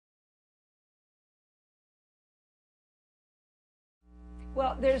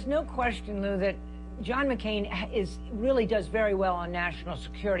Well, there's no question, Lou, that John McCain really does very well on national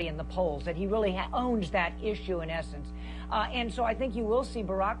security in the polls, that he really owns that issue in essence. And so I think you will see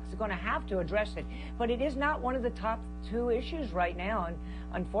Barack is going to have to address it. But it is not one of the top two issues right now, and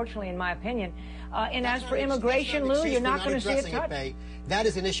unfortunately, in my opinion. And as for immigration, Lou, you're not going to see it touched. That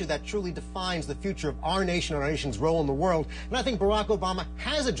is an issue that truly defines the future of our nation and our nation's role in the world. And I think Barack Obama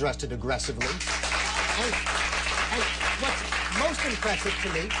has addressed it aggressively. And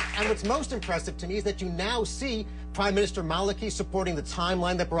what's most impressive to me is that you now see Prime Minister Maliki supporting the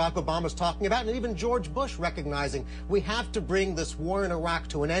timeline that Barack Obama is talking about, and even George Bush recognizing we have to bring this war in Iraq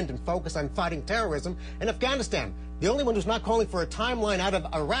to an end and focus on fighting terrorism in Afghanistan. The only one who's not calling for a timeline out of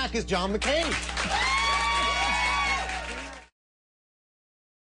Iraq is John McCain.